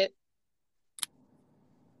yourself with it?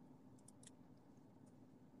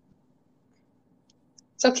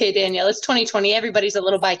 It's okay, Danielle. It's 2020. Everybody's a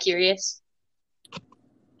little bi-curious.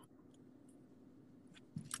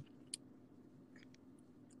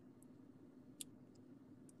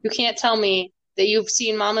 You can't tell me that you've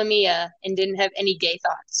seen Mamma Mia and didn't have any gay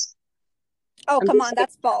thoughts. Oh, I'm come just on,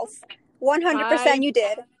 that's false. 100% you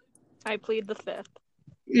did. I plead the fifth.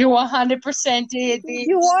 You 100% did, bitch.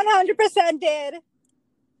 You 100% did.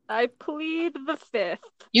 I plead the fifth.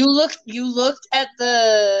 You looked at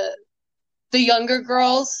the younger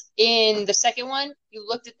girls in the second one. You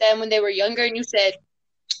looked at them when they were younger and you said,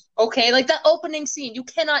 okay, like that opening scene, you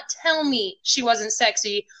cannot tell me she wasn't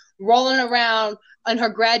sexy, rolling around on her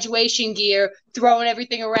graduation gear, throwing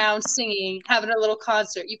everything around, singing, having a little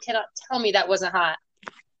concert. You cannot tell me that wasn't hot.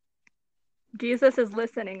 Jesus is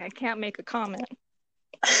listening. I can't make a comment.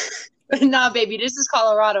 Nah, baby, this is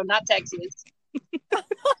Colorado, not Texas.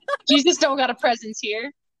 Jesus don't got a presence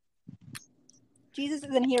here. Jesus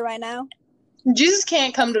isn't here right now. Jesus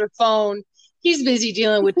can't come to the phone. He's busy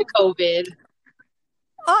dealing with the COVID.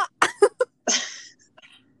 Ah,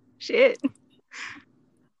 Shit.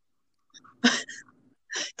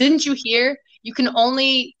 Didn't you hear? You can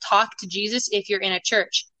only talk to Jesus if you're in a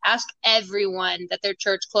church. Ask everyone that their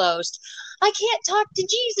church closed. I can't talk to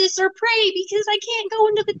Jesus or pray because I can't go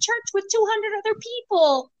into the church with 200 other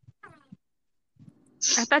people.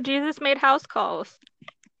 I thought Jesus made house calls.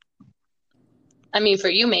 I mean, for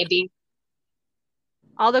you, maybe.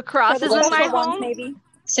 All the for the crosses in my special ones, home. maybe.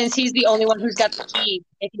 Since he's the only one who's got the key,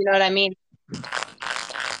 if you know what I mean.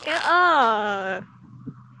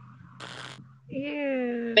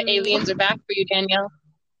 Ew. The aliens are back for you, Danielle.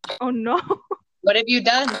 Oh no. What have you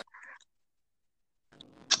done?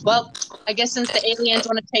 Well, I guess since the aliens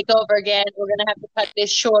want to take over again, we're going to have to cut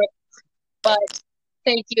this short. But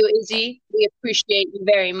thank you, Izzy. We appreciate you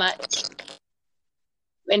very much.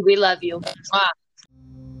 And we love you. Mwah.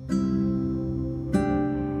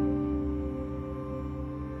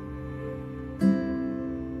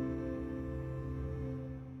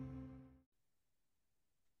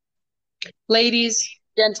 Ladies,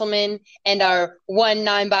 gentlemen, and our one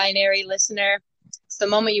non-binary listener, it's the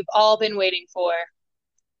moment you've all been waiting for.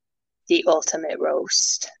 The ultimate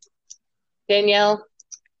roast. Danielle,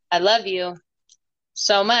 I love you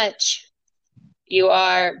so much. You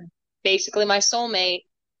are basically my soulmate,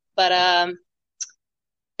 but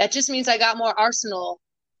that just means I got more arsenal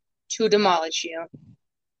to demolish you.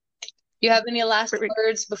 You have any last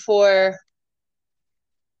words before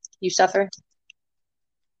you suffer?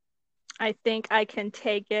 I think I can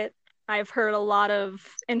take it. I've heard a lot of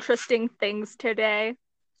interesting things today.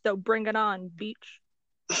 So bring it on, beach.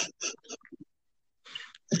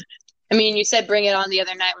 I mean, you said bring it on the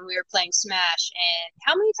other night when we were playing Smash, and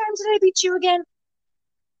how many times did I beat you again?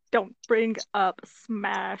 Don't bring up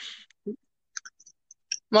Smash.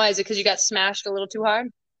 Why, is it because you got smashed a little too hard?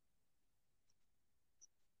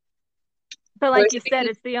 But like you said,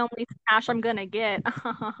 it's the only smash I'm gonna get.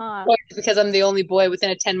 Or is it because I'm the only boy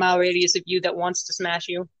within a 10-mile radius of you that wants to smash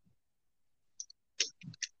you?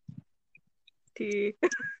 T.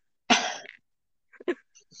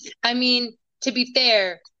 I mean, to be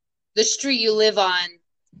fair, the street you live on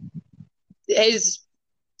is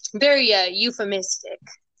very euphemistic.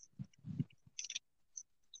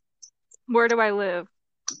 Where do I live?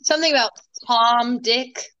 Something about Palm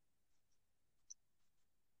Dick.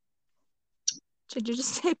 Did you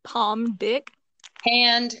just say palm dick?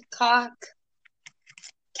 Hancock.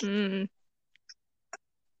 Mm.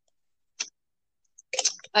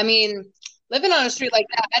 I mean, living on a street like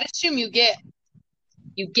that, I'd assume you get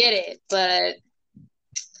it, but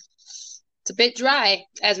it's a bit dry,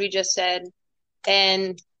 as we just said.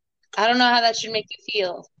 And I don't know how that should make you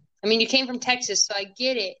feel. I mean, you came from Texas, so I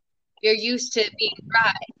get it. You're used to being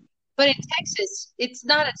dry. But in Texas, it's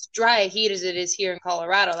not as dry a heat as it is here in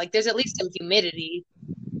Colorado. Like, there's at least some humidity.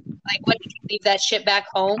 Like, what, did you leave that shit back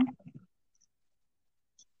home?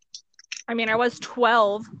 I mean, I was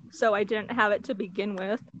 12, so I didn't have it to begin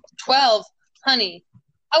with. 12? Honey,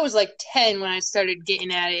 I was like 10 when I started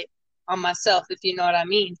getting at it on myself, if you know what I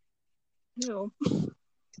mean. No.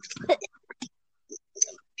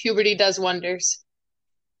 Puberty does wonders.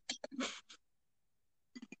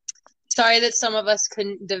 Sorry that some of us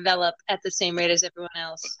couldn't develop at the same rate as everyone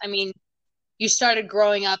else. I mean, you started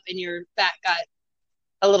growing up and your fat got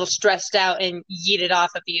a little stressed out and yeeted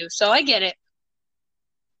off of you. So I get it.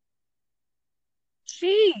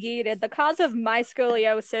 She yeeted. The cause of my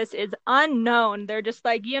scoliosis is unknown. They're just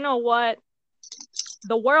like, you know what?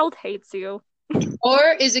 The world hates you.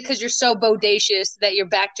 Or is it because you're so bodacious that your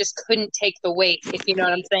back just couldn't take the weight, if you know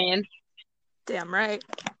what I'm saying? Damn right.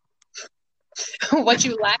 What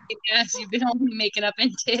you lacking ass, you've been only making up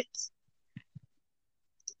in tits.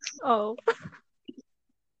 Oh.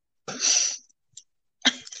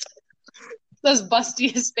 Those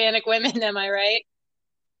busty Hispanic women, am I right?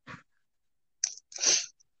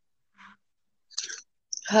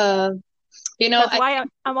 That's why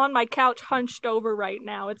I'm on my couch hunched over right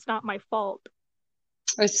now. It's not my fault.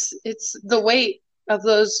 It's the weight of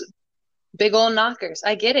those big old knockers.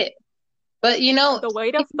 I get it. But the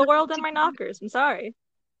weight of the world and my knockers. I'm sorry.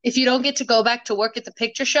 If you don't get to go back to work at the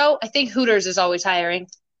picture show, I think Hooters is always hiring.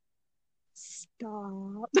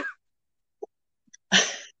 Stop.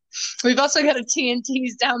 We've also got a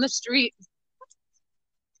TNT's down the street.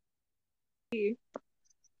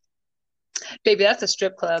 Baby, that's a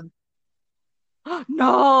strip club.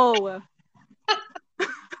 No.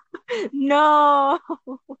 No.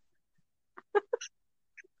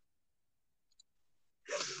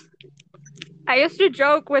 I used to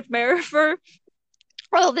joke with Marifer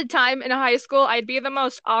all the time in high school. I'd be the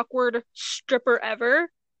most awkward stripper ever.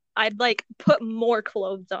 I'd put more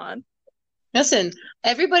clothes on. Listen,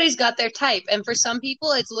 everybody's got their type, and for some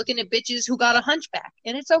people, it's looking at bitches who got a hunchback,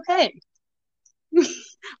 and it's okay.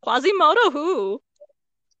 Quasimodo who?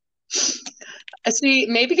 See,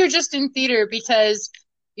 maybe you're just in theater because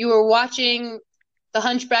you were watching The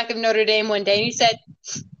Hunchback of Notre Dame one day, and you said,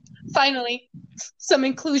 finally, some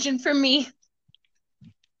inclusion for me.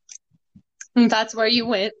 And that's where you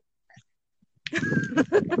went.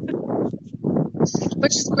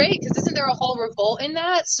 Which is great, because isn't there a whole revolt in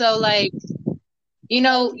that? So,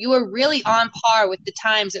 you were really on par with the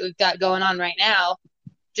times that we've got going on right now.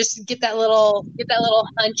 Just get that little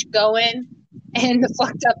hunch going and the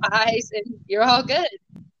fucked up eyes, and you're all good.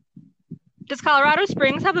 Does Colorado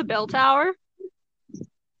Springs have a bell tower?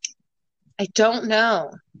 I don't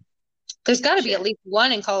know. There's got to be at least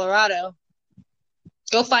one in Colorado.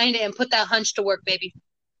 Go find it and put that hunch to work, baby.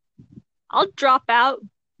 I'll drop out,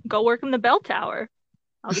 go work in the bell tower.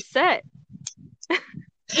 I'll be set.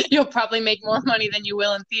 You'll probably make more money than you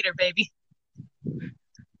will in theater, baby.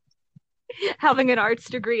 Having an arts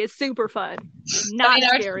degree is super fun. Not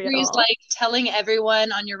scary at all. Is like telling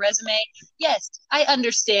everyone on your resume, yes, I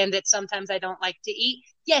understand that sometimes I don't like to eat.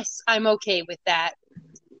 Yes, I'm okay with that.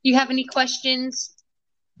 You have any questions?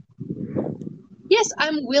 Yes,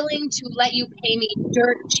 I'm willing to let you pay me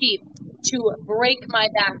dirt cheap to break my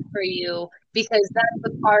back for you because that's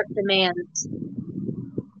what art demands.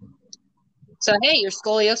 So, hey, your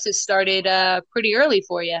scoliosis started pretty early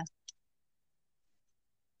for you.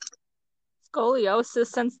 Scoliosis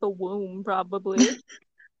since the womb, probably.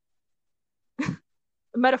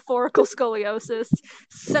 Metaphorical scoliosis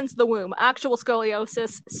since the womb. Actual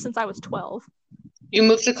scoliosis since I was 12. You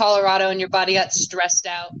moved to Colorado and your body got stressed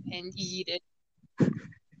out and yeeted.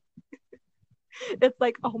 It's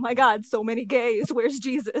like, oh my God, so many gays. Where's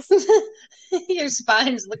Jesus? Your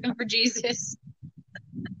spine's looking for Jesus.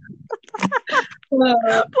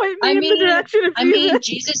 Point me in the direction of Jesus.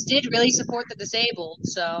 Jesus did really support the disabled,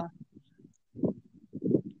 so.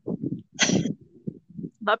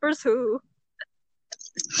 Lepers who?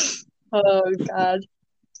 Oh, God.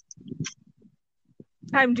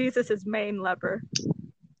 I'm Jesus's main leper.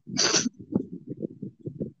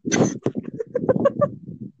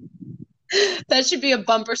 That should be a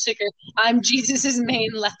bumper sticker. I'm Jesus's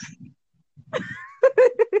main leper.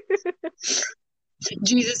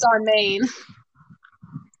 Jesus on Maine.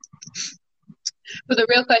 But the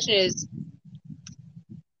real question is,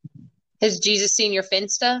 has Jesus seen your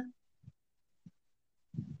Finsta?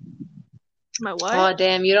 My what? Oh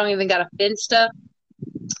damn, you don't even got a Finsta.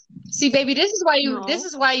 See, baby, this is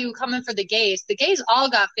why you coming for the gays. The gays all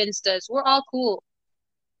got Finstas. We're all cool.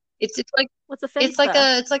 It's like what's a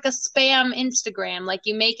Finsta? It's like a spam Instagram. Like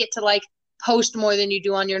you make it to post more than you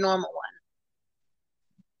do on your normal one.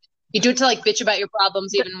 You do it to bitch about your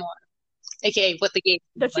problems even more. AKA what the gays.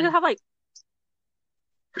 Don't you have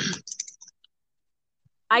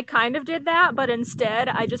I kind of did that, but instead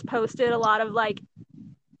I just posted a lot of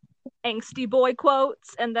angsty boy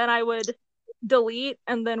quotes, and then I would delete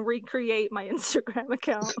and then recreate my Instagram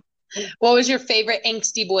account. What was your favorite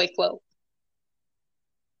angsty boy quote?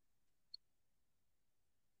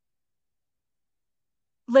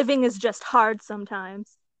 Living is just hard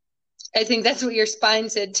sometimes. I think that's what your spine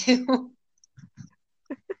said too.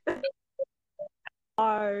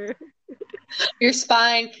 Your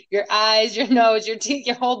spine, your eyes, your nose, your teeth,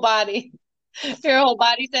 your whole body. Your whole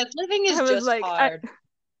body says living is I was just like, hard.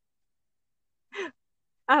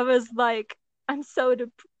 I was like, I'm so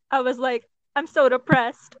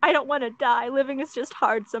depressed. I don't want to die. Living is just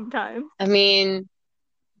hard sometimes. I mean,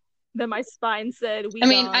 Then my spine said,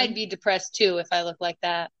 I'd be depressed too if I looked like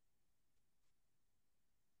that.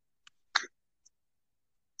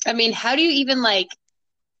 I mean, how do you even like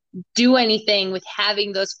do anything with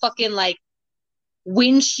having those fucking like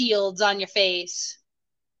windshields on your face?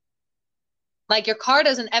 Like your car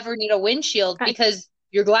doesn't ever need a windshield because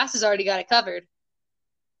your glasses already got it covered.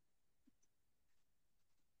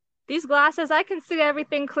 These glasses, I can see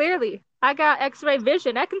everything clearly. I got X-ray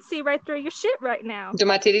vision. I can see right through your shit right now. Do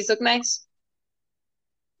my titties look nice?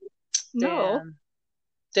 No. Damn.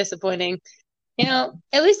 Disappointing. You know,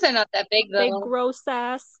 at least they're not that big though. Big gross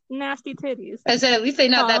ass nasty titties. I said at least they're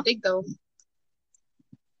not that big though.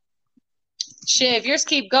 Shit, if yours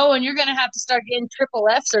keep going, you're gonna have to start getting triple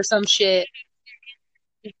Fs or some shit.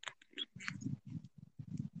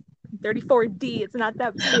 34D, it's not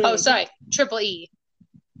that big. Oh, sorry, triple E.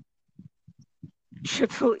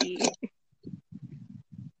 Triple E.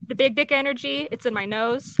 The big dick energy, it's in my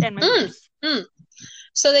nose and my lips.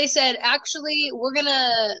 So they said, actually, we're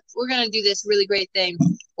gonna do this really great thing,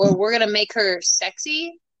 or we're gonna make her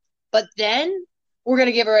sexy, but then we're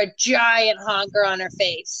gonna give her a giant honker on her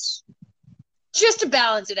face, just to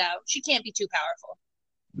balance it out. She can't be too powerful.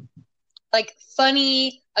 Like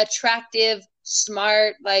funny, attractive,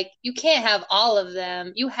 smart. Like you can't have all of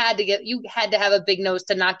them. You had to have a big nose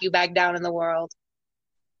to knock you back down in the world.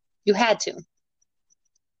 You had to.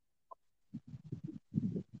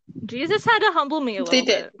 Jesus had to humble me a little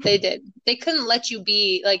bit. They did. They couldn't let you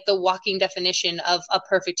be like the walking definition of a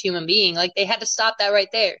perfect human being. Like they had to stop that right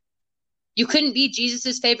there. You couldn't be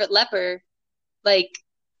Jesus's favorite leper. Like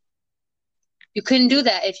you couldn't do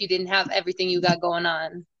that if you didn't have everything you got going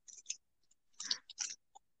on.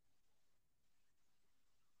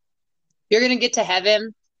 You're going to get to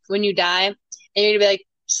heaven when you die, and you're going to be like,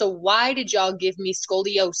 so why did y'all give me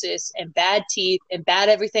scoliosis and bad teeth and bad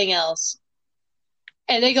everything else?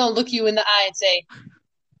 And they're going to look you in the eye and say,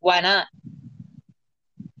 why not?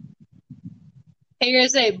 And you're going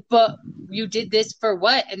to say, but you did this for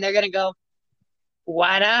what? And they're going to go,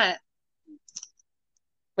 why not?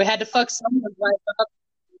 We had to fuck someone's life up.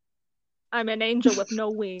 I'm an angel with no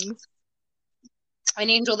wings. An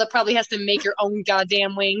angel that probably has to make your own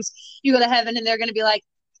goddamn wings. You go to heaven and they're going to be like,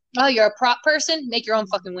 oh, you're a prop person? Make your own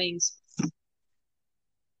fucking wings.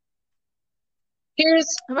 Here's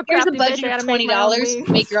a budget of $20.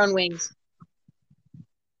 Make your own wings.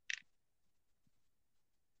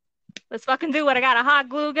 Let's fucking do it. I got a hot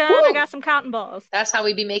glue gun. Woo! I got some cotton balls. That's how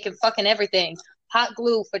we be making fucking everything. Hot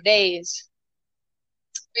glue for days.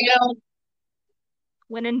 You know,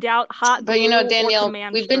 when in doubt, hot glue. But you know, Danielle,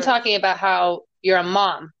 we've been talking about how you're a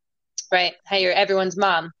mom, right? How you're everyone's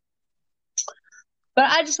mom. But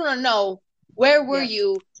I just want to know, where were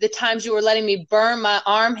you the times you were letting me burn my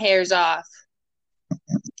arm hairs off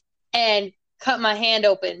and cut my hand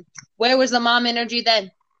open? Where was the mom energy then?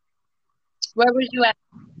 Where was you at?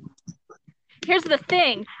 Here's the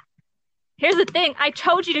thing. I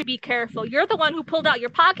told you to be careful. You're the one who pulled out your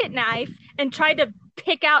pocket knife and tried to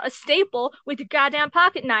pick out a staple with your goddamn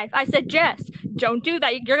pocket knife. I said, Jess, don't do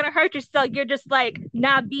that. You're going to hurt yourself. You're just like,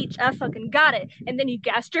 nah, beach, I fucking got it. And then you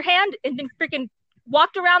gassed your hand and then freaking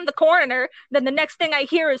walked around the corner. Then the next thing I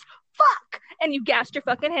hear is, fuck! And you gassed your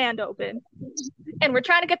fucking hand open. And we're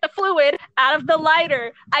trying to get the fluid out of the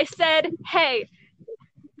lighter. I said, hey,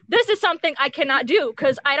 this is something I cannot do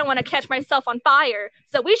because I don't want to catch myself on fire.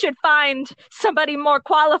 So we should find somebody more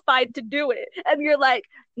qualified to do it. And you're like,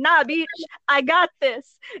 nah, beach, I got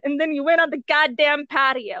this. And then you went on the goddamn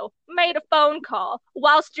patio, made a phone call.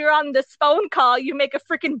 Whilst you're on this phone call, you make a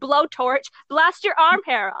freaking blowtorch, blast your arm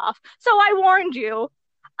hair off. So I warned you.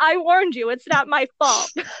 It's not my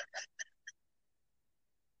fault.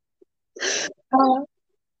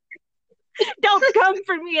 Don't come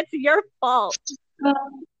for me. It's your fault.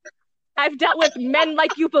 I've dealt with men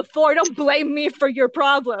like you before. Don't blame me for your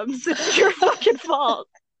problems. It's your fucking fault.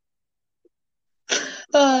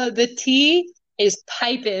 The tea is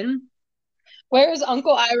piping. Where's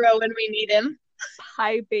Uncle Iroh when we need him?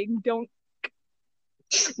 Piping.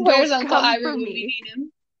 Where's Uncle Iroh when we need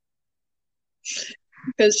him?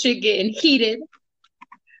 Because shit getting heated.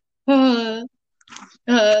 But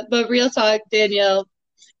real talk, Danielle,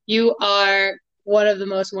 you are one of the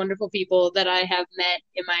most wonderful people that I have met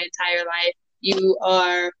in my entire life. You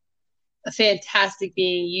are a fantastic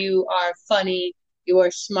being. You are funny. You are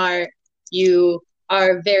smart. You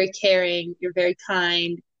are very caring. You're very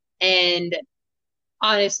kind. And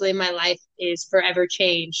honestly, my life is forever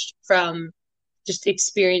changed from just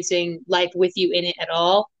experiencing life with you in it at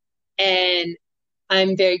all. And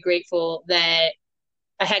I'm very grateful that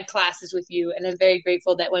I had classes with you, and I'm very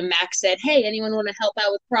grateful that when Max said, "Hey, anyone want to help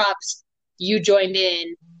out with props?" you joined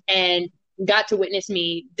in and got to witness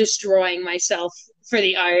me destroying myself for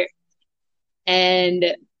the art.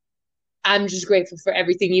 And I'm just grateful for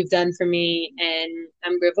everything you've done for me, and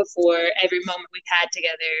I'm grateful for every moment we've had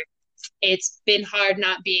together. It's been hard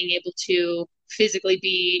not being able to physically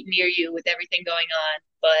be near you with everything going on,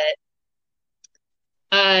 but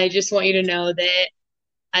I just want you to know that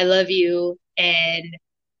I love you, and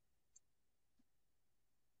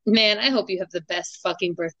man, I hope you have the best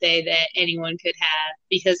fucking birthday that anyone could have,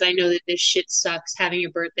 because I know that this shit sucks having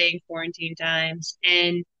your birthday in quarantine times,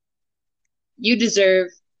 and you deserve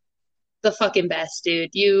the fucking best,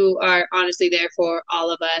 dude. You are honestly there for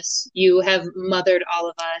all of us. You have mothered all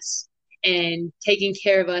of us and taken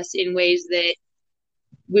care of us in ways that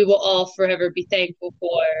we will all forever be thankful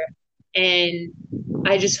for. And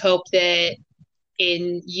I just hope that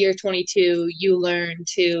in year 22, you learn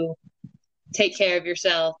to take care of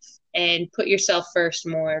yourself and put yourself first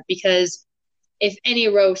more, because if any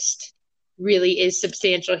roast really is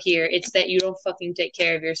substantial here, it's that you don't fucking take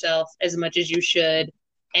care of yourself as much as you should.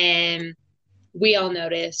 And we all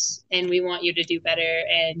notice, and we want you to do better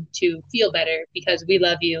and to feel better, because we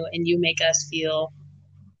love you and you make us feel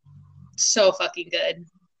so fucking good.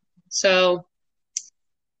 So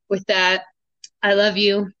with that, I love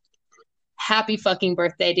you. Happy fucking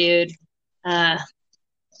birthday, dude.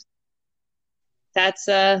 That's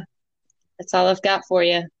all I've got for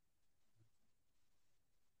you.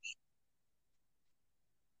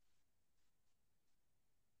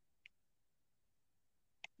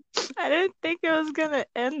 I didn't think it was gonna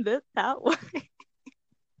end it that way.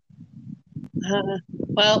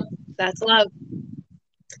 Well, that's love.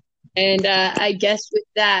 And I guess with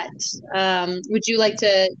that, would you like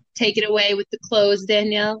to take it away with the close,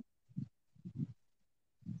 Danielle?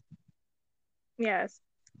 Yes.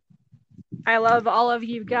 I love all of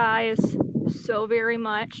you guys so very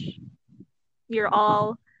much. You're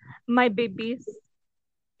all my babies.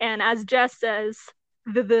 And as Jess says,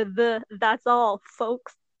 that's all,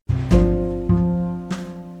 folks.